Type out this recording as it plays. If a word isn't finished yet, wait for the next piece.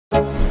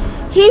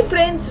Hey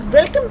friends,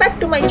 welcome back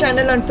to my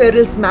channel on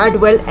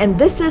ferilsmadworld, and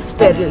this is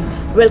Feril.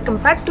 Welcome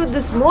back to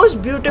this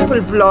most beautiful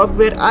vlog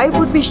where I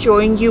would be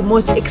showing you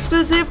most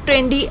exclusive,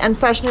 trendy and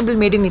fashionable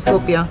made in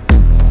Ethiopia.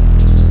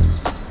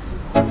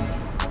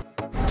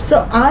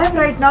 So I am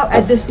right now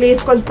at this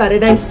place called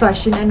Paradise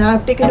Fashion, and I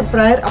have taken a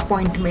prior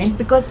appointment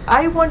because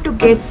I want to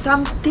get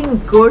something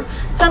good,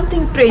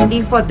 something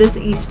trendy for this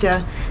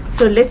Easter.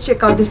 So let's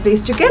check out this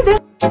place together.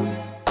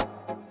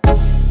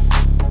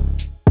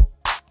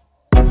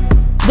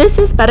 This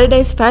is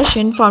Paradise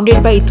Fashion,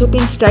 founded by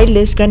Ethiopian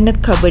stylist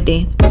Genet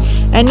Kebede,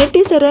 and it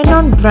is a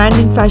renowned brand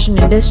in fashion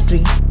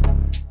industry.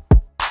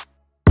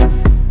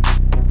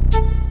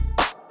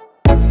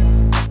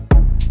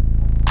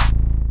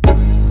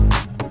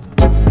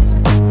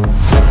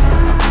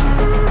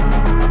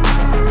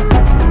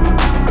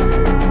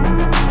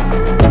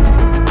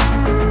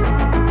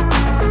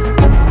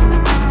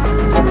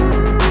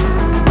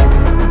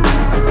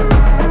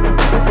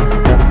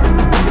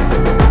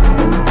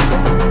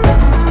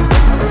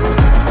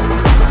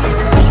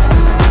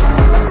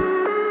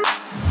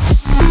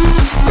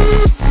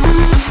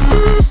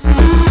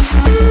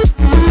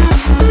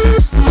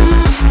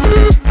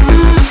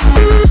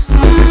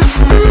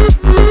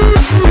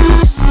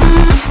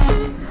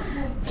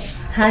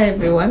 Hi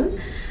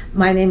everyone,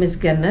 my name is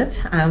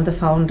Genet. I am the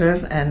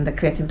founder and the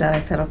creative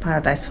director of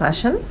Paradise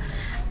Fashion.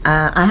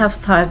 I have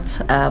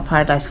started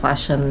Paradise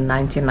Fashion in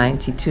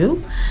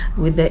 1992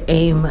 with the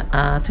aim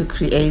to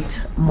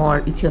create more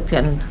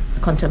Ethiopian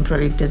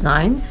contemporary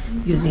design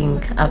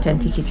using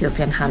authentic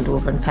Ethiopian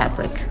hand-woven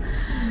fabric.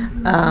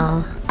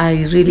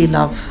 I really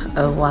love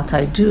what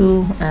I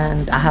do,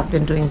 and I have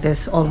been doing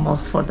this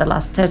almost for the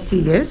last 30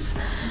 years,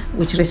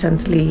 which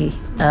recently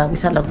we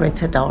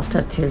celebrated our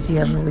 30th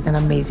year with an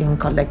amazing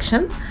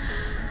collection.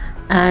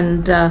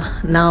 And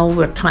now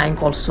we're trying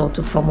also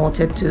to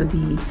promote it to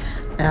the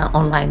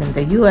online in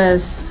the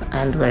US,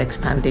 and we're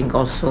expanding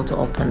also to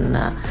open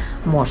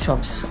more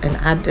shops in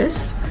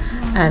Addis.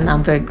 And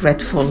I'm very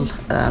grateful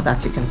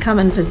that you can come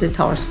and visit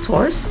our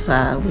stores,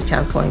 which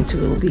are going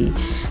to be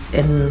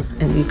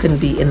and you can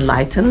be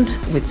enlightened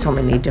with so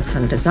many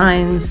different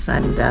designs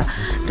and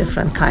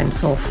different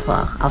kinds of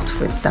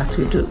outfit that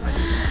we do.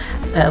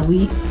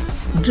 We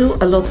do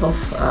a lot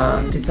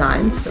of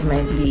designs,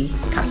 mainly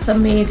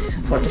custom made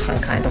for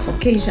different kind of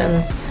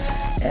occasions.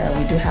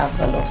 We do have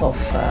a lot of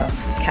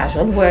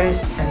casual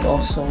wears, and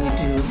also we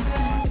do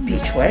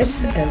beach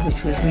wears,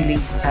 which we really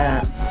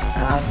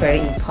are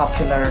very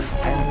popular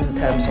in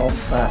terms of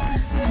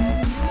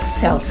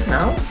sales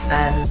now,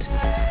 and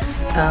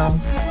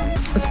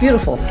it's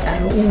beautiful.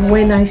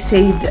 When I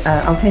said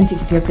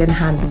authentic Ethiopian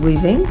hand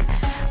weaving,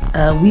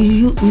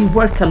 we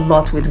work a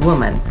lot with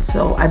women,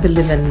 so I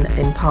believe in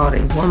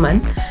empowering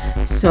women.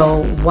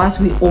 So what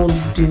we all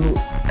do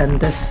in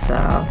this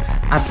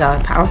at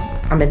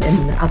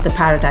the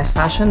Paradise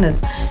Fashion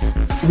is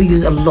we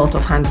use a lot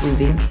of hand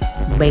weaving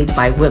made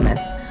by women.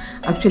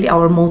 Actually,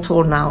 our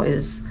motto now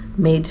is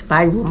made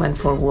by women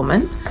for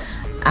women.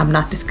 I'm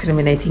not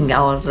discriminating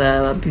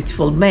our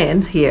beautiful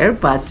men here,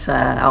 but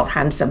our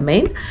handsome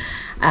men.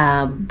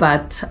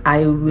 But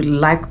I would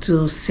like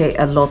to say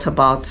a lot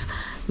about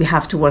we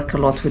have to work a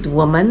lot with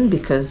women,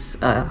 because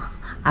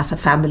as a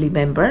family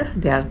member,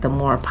 they are the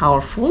more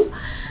powerful,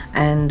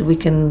 and we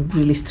can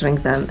really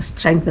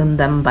strengthen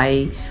them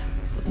by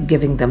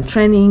giving them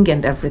training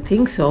and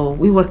everything. So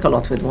we work a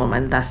lot with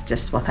women. That's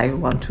just what I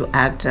want to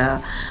add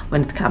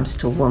when it comes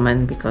to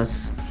women,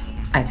 because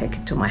I take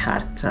it to my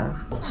heart.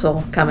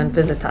 So come and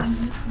visit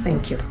us.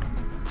 Thank you.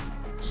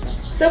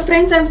 So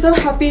friends, I'm so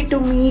happy to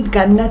meet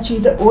Genet.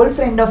 She's an old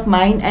friend of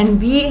mine, and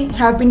we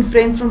have been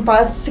friends from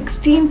past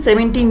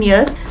 16-17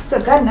 years. So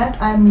Genet,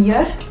 I'm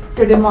here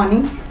today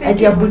morning at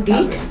your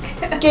boutique.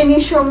 Can you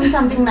show me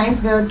something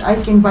nice where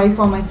I can buy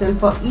for myself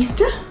for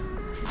Easter?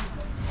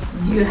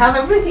 You have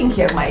everything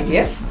here, my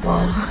dear.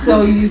 Wow.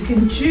 So you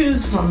can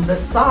choose from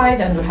this side,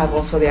 and we have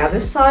also the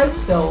other side.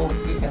 So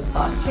you can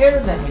start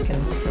here, then we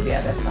can move to the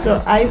other side.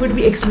 So I would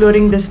be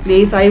exploring this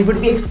place. I would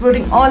be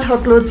exploring all her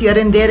clothes here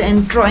and there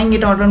and trying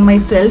it out on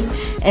myself.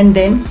 And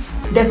then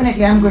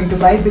definitely I'm going to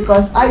buy,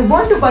 because I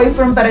want to buy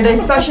from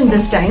Paradise Fashion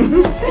this time.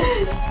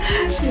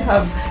 You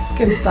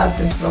can start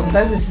it from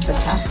there. This is the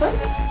pattern.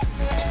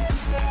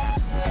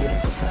 It's a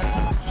beautiful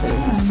pattern. I'll show you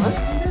this one.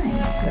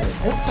 Nice. Very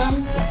different.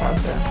 These are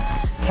the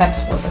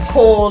caps for the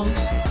cold.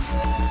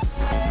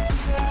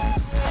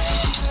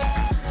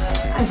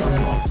 I don't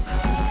know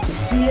if you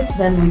see it.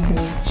 Then we can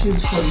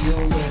choose for you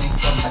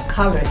from the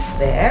colors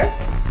there.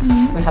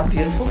 We have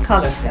beautiful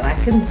colors there. I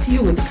can see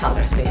you with the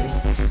colors, baby.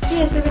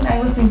 Yes, even I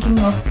was thinking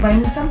of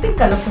buying something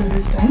colorful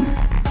this time.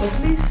 So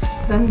please,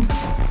 then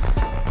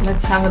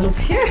let's have a look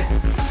here.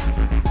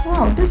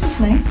 Wow, this is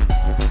nice.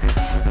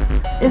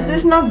 Is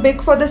this not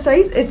big for the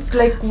size? It's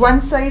like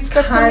one size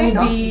custom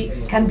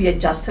made? Can be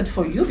adjusted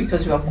for you,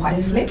 because you are quite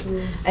slim,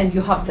 and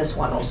you have this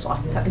one also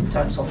in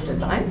terms of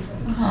design.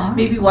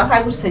 Maybe what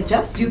I would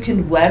suggest, you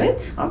can wear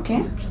it,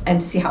 okay,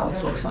 and see how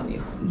it looks on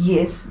you.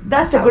 Yes,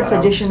 that's a good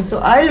suggestion. So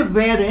I'll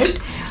wear it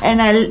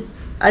and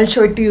I'll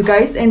show it to you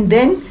guys, and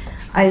then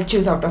I'll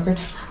choose out of it.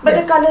 But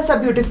Yes. the colors are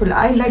beautiful.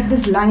 I like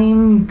this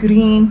lime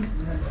green.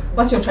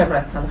 What's your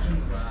favorite color?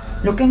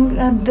 Looking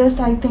at this,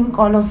 I think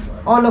all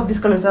of these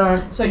colors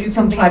are. So you can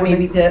something try I would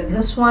maybe like.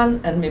 this one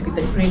and maybe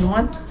the green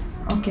one.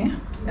 Okay.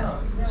 Yeah.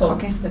 So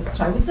Okay. let's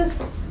try with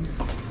this.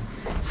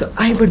 So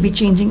I would be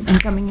changing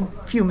and coming in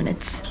few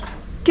minutes.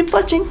 Keep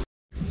watching.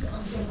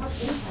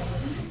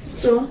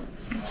 So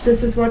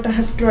this is what I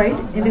have tried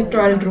in the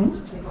trial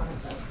room.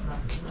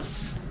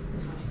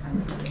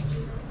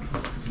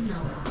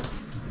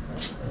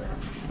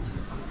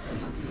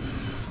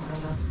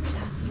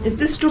 Is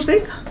this too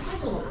big?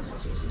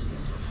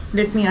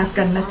 Let me ask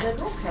Genet.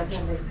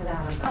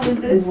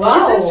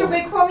 Wow. Is this too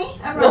big for me?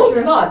 I'm not No, sure.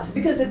 it's not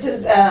because it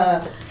is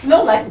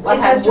like what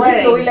It has I'm to be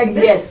wearing. flowy like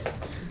this? Yes,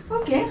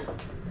 Okay.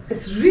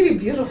 it's really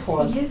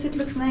beautiful. Yes, it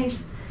looks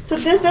nice. So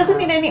this doesn't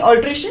need any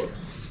alteration?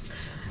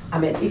 I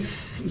mean,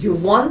 if you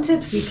want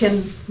it, we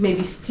can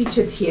maybe stitch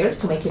it here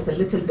to make it a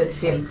little bit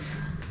feel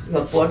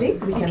your body.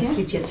 We can Okay.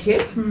 stitch it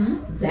here. Hmm.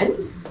 Then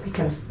you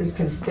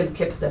can still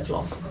keep the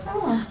flow,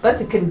 Oh,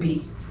 but it can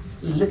be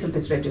a little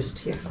bit reduced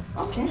here.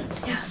 okay.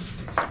 Yes,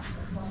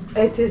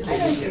 it is I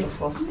really like it.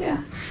 beautiful.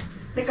 Yes.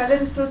 The color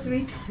is so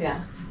sweet. Yeah.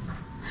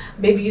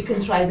 Maybe you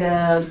can try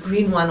the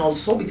green one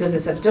also because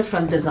it's a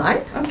different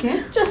design.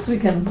 Okay. Just we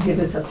can give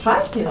it a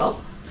try,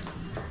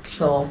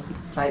 So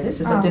try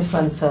this. It's Ah. a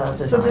different So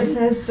design. this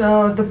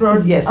has the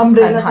broad Yes,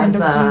 umbrella and kind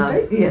has, of sleeve,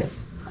 right? yes.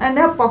 And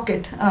a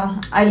pocket.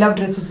 I love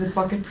dresses with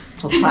pocket.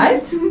 So try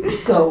it.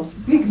 So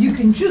you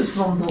can choose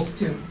from those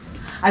two.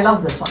 I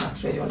love this one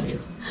actually on you.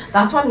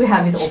 That one we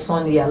have it also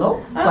in yellow,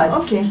 but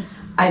Okay.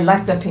 I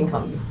like the pink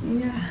on you.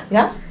 Yeah.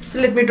 Yeah? So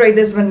let me try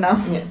this one now.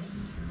 Yes.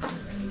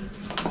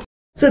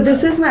 So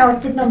this is my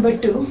outfit number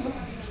 2.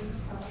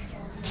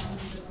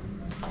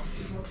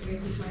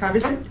 How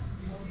is it?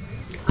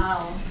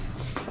 Oh,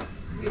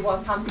 you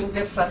want something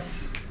different.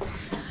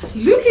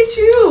 Look at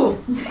you!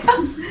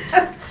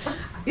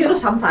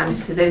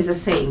 Sometimes there is a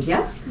saying,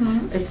 yeah?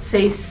 It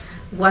says,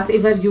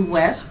 whatever you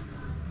wear,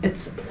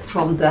 it's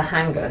from the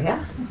hanger,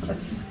 yeah?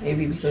 That's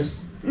maybe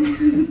because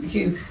it's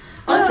cute.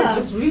 Honestly, it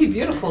looks really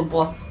beautiful,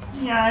 but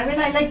Yeah,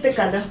 I like the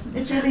color.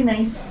 It's really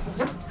nice.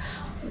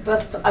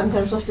 in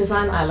terms of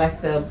design, I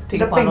like the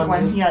pink The one pink on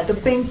one. you. Yeah, the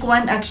pink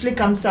one actually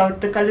comes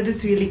out. The color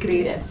is really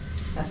great. Yes,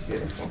 that's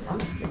beautiful,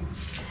 honestly.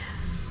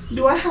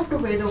 Do I have to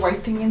wear the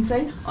white thing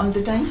inside all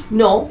the time?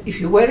 No, if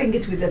you're wearing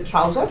it with a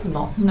trouser,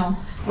 no. No.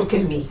 Look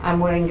at me, I'm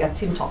wearing a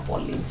tin top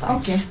only inside.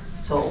 Okay.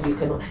 So you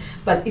can,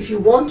 but if you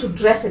want to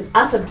dress it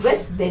as a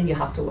dress, then you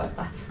have to wear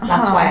that. That's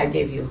Uh-huh. why I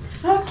gave you,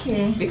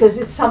 Okay. because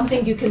it's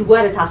something you can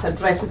wear it as a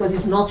dress because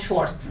it's not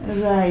short.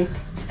 Right.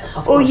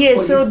 Of Oh course,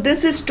 yes, for so you.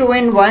 this is 2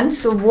 in 1.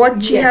 So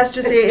what she Yes, has to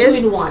it's say 2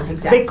 is, in 1,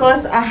 exactly.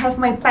 because I have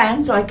my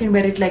pants, so I can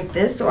wear it like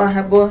this. So I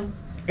have a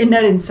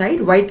inner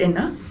inside, white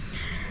inner,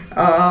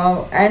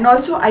 and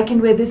also I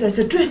can wear this as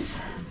a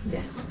dress.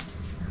 Yes,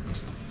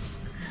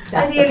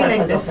 that's really the like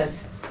purpose this. of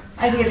it.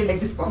 I really like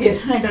this pocket.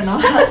 Yes. I don't know.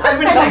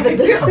 I'm in I love like with it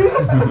this.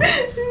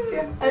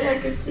 I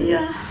like it too.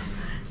 Yeah.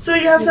 So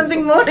you have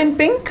something more in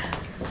pink?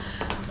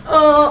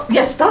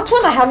 Yes, that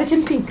one I have it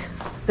in pink.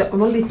 The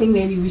only thing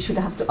maybe we should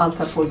have to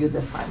alter for you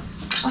the size.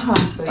 Uh-huh.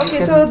 So you Okay,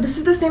 can- so this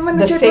is the same one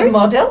The which I same tried?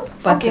 model,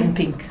 but Okay. in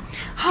pink.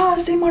 Ah,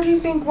 same model in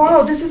pink. Wow,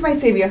 Yes. this is my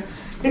savior.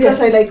 Because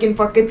Yes. I like in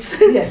pockets.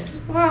 Yes.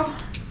 Wow.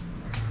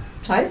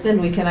 Try it,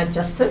 then we can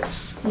adjust it.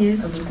 And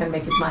Yes. we can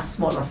make it much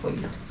smaller for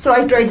you. So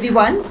I tried the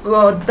one,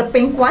 the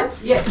pink one,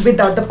 Yes.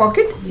 without the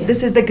pocket. Yes.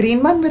 This is the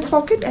green one with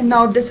pocket, and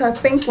now this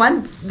pink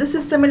one. This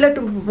is similar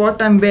to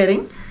what I'm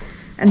wearing,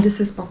 and this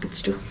has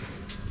pockets too.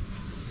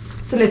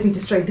 So let me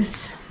just try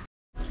this.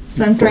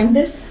 So I'm trying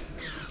this.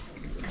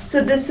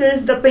 So this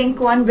is the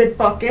pink one with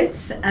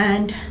pockets,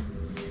 and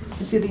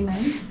it's really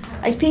nice.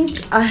 I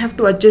think I have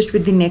to adjust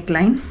with the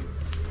neckline,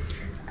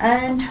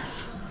 and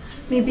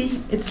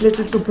maybe it's a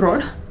little too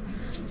broad.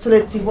 So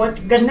let's see what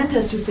Genet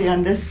has to say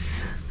on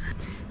this.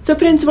 So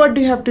friends, what do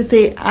you have to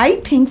say? I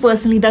think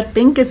personally that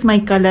pink is my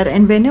color,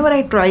 and whenever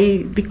I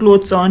try the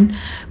clothes on,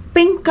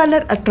 pink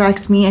color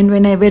attracts me, and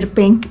when I wear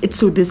pink, it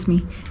soothes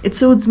me. It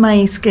soothes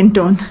my skin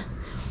tone.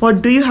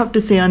 What do you have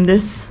to say on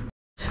this?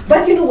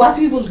 But you know what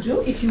we will do?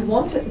 If you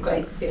want,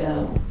 okay,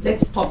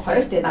 let's stop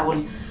first,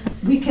 then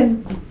we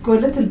can go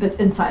a little bit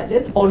inside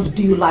it, or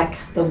do you like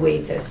the way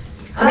it is?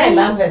 I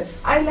love it.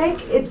 I like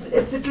it's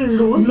a little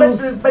loose,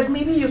 Loose. but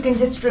maybe you can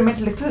just trim it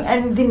a little,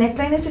 and the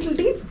neckline is a little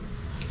deep.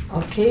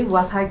 Okay,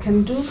 what I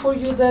can do for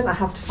you then, I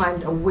have to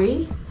find a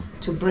way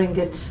to bring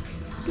it,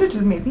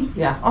 Little maybe.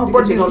 yeah, Or because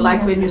what you do don't think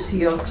like of- when you see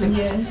your clip.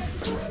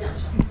 Yes.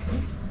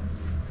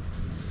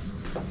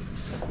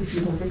 If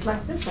you move it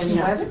like this, when you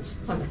Yeah. wear it,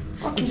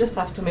 Okay. you just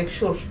have to make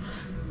sure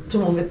to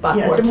move it Yeah,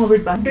 backwards. to move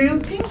it back. Do you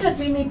think that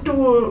we need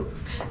to?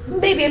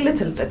 Maybe a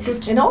little bit,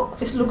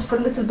 it looks a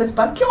little bit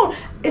bulky, or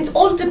it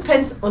all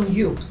depends on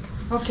you.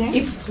 Okay.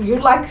 If you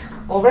like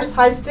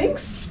oversized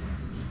things,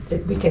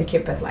 then we can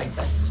keep it like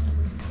this.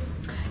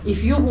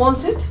 If you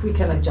want it, we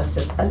can adjust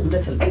it a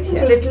little bit I think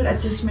here. a little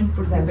adjustment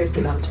would be Then better.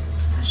 spill out.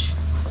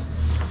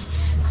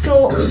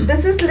 So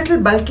this is little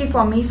bulky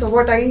for me. So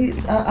what I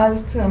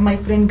asked my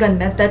friend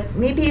Genet that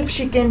maybe if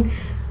she can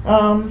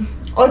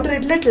alter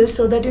it little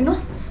so that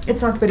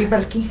it's not very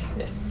bulky.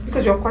 Yes,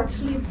 because you're quite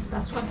slim.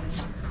 That's why.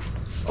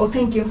 Oh,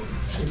 thank you.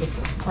 It's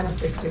beautiful.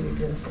 Honestly, it's really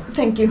beautiful.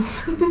 Thank you.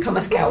 Come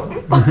as cow.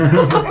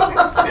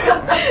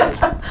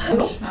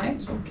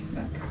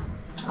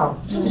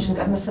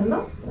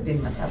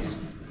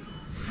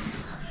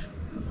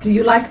 Do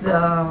you like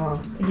the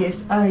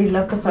Yes, I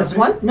love the fabric. this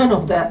one?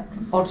 No,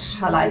 or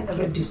shall I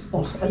reduce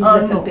also a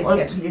little bit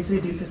here? Yes,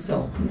 reduce it.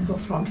 So you go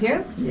from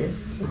here,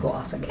 Yes. you go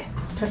out again.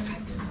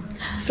 Perfect.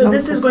 So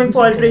this is going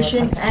for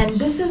alteration, and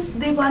this is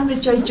the one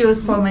which I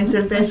chose for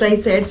myself. As I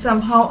said,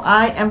 somehow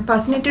I am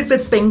fascinated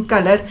with pink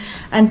color,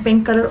 and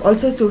pink color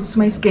also suits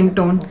my skin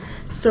tone.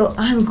 So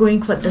I'm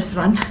going for this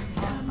one.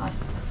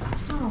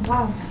 Oh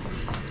wow.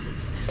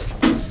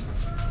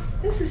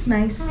 This is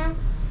nice.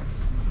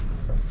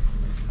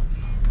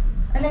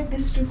 I like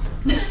this too.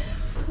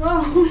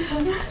 Wow.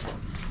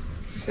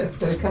 It's a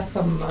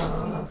custom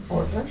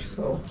order,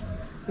 so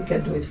we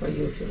can do it for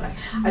you if you like.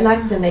 I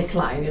like the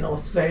neckline,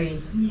 it's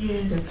very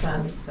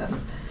different. And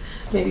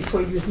maybe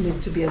for you it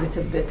needs to be a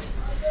little bit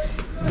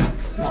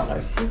smaller,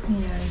 you see?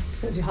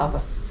 Yes. Because you have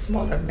a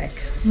smaller neck.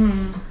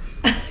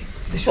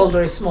 The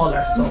shoulder is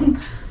smaller, so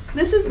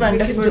This is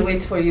wonderful. we can do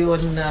it for you,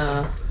 and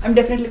I'm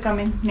definitely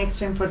coming next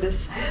time for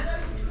this.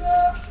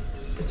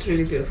 it's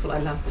really beautiful. I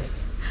love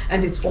this.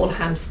 And it's all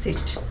hand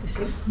stitched, you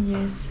see?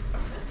 Yes.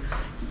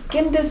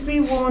 Can this be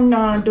worn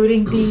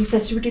during the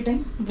festivity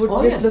time? Would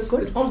this look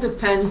good? It all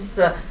depends.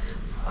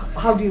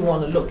 How do you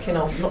want to look?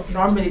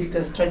 Normally,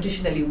 because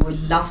traditionally we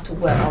love to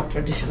wear our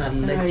traditional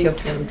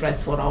Ethiopian dress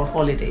for our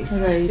holidays.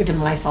 Right. Even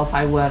myself,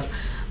 I wear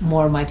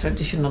more my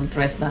traditional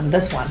dress than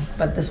this one,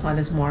 but this one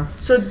is more.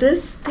 So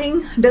this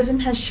thing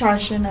doesn't have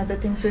shash and other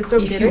things, so it's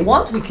okay. If you right?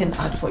 want, we can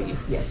add for you.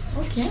 Yes.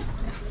 Okay.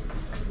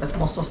 But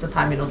most of the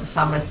time, the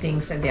summer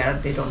things and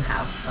they don't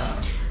have.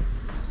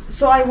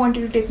 So I want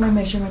you to take my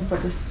measurement for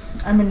this.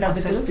 I'm in love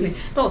with this Absolutely.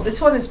 piece. No,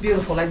 this one is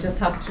beautiful. I just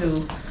have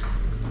to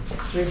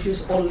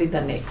reduce only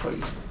the neck for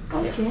you.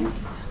 Okay.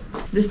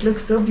 This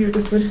looks so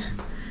beautiful.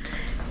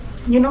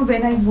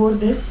 When I wore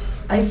this,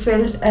 I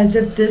felt as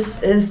if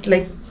this is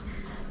like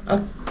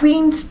a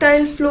queen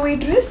style flowy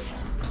dress.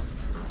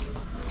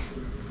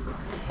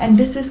 And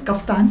this is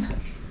kaftan.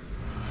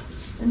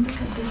 And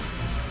look at this.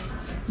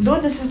 Though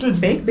this is a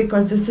little big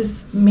because this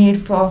is made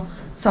for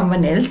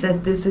someone else,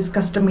 that this is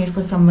custom made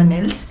for someone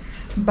else,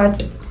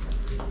 but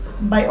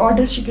by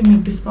order she can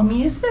make this for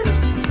me as well.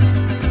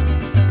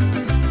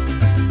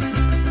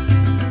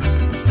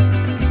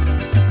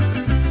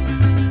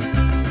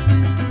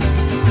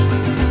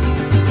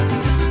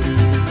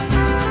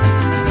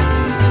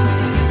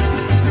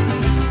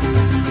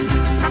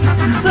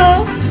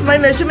 So my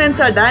measurements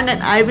are done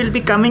and I will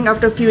be coming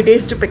after a few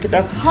days to pick it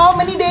up. How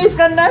many days,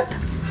 Genet?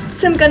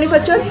 Since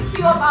manufacture? Take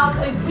you about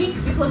a week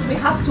because we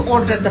have to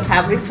order the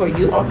fabric for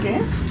you. Okay.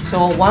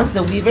 So once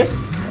the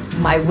weavers,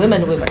 my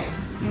women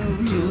weavers,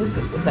 do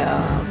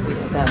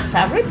the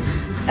fabric,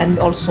 and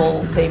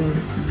also the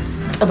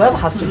above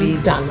has to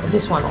be done.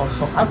 This one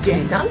also has to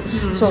be done.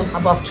 So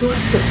about 2 to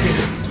 3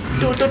 weeks.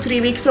 2 to 3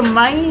 weeks. So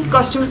my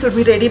costumes would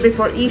be ready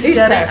before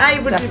Easter. And I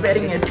would be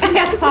wearing it.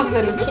 Yes,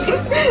 absolutely.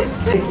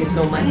 Thank you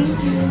so much.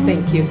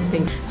 Thank you.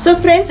 So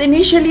friends,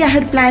 initially I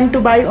had planned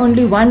to buy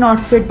only one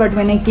outfit, but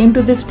when I came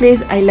to this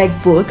place, I like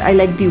both. I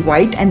like the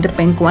white and the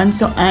pink one,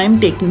 so I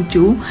am taking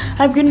two.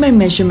 I've given my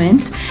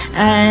measurements,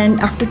 and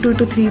after 2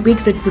 to 3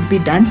 weeks it would be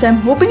done. So I'm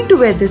hoping to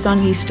wear this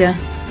on Easter.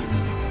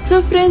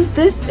 So friends,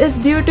 this is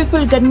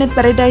beautiful Genet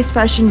Paradise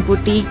Fashion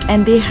Boutique,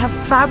 and they have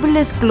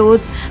fabulous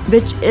clothes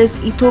which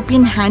is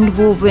Ethiopian hand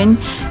woven,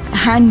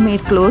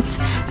 handmade clothes,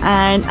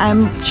 and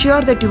I'm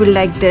sure that you will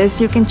like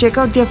this. You can check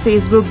out their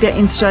Facebook, their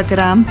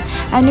Instagram,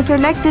 and if you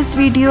like this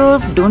video,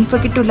 don't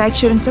forget to like,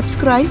 share and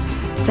subscribe.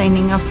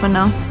 Signing off for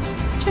now.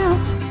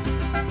 Ciao.